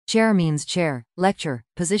Chair means chair, lecture,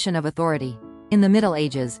 position of authority. In the Middle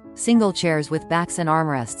Ages, single chairs with backs and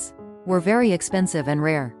armrests were very expensive and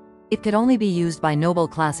rare. It could only be used by noble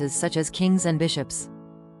classes such as kings and bishops.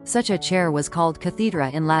 Such a chair was called cathedra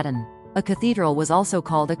in Latin. A cathedral was also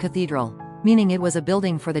called a cathedral, meaning it was a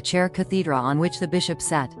building for the chair cathedra on which the bishop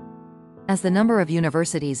sat. As the number of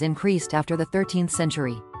universities increased after the 13th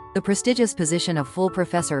century, the prestigious position of full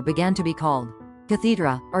professor began to be called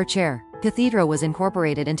cathedra, or chair. Cathedra was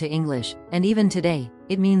incorporated into English, and even today,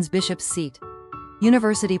 it means bishop's seat.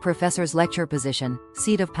 University professor's lecture position,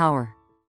 seat of power.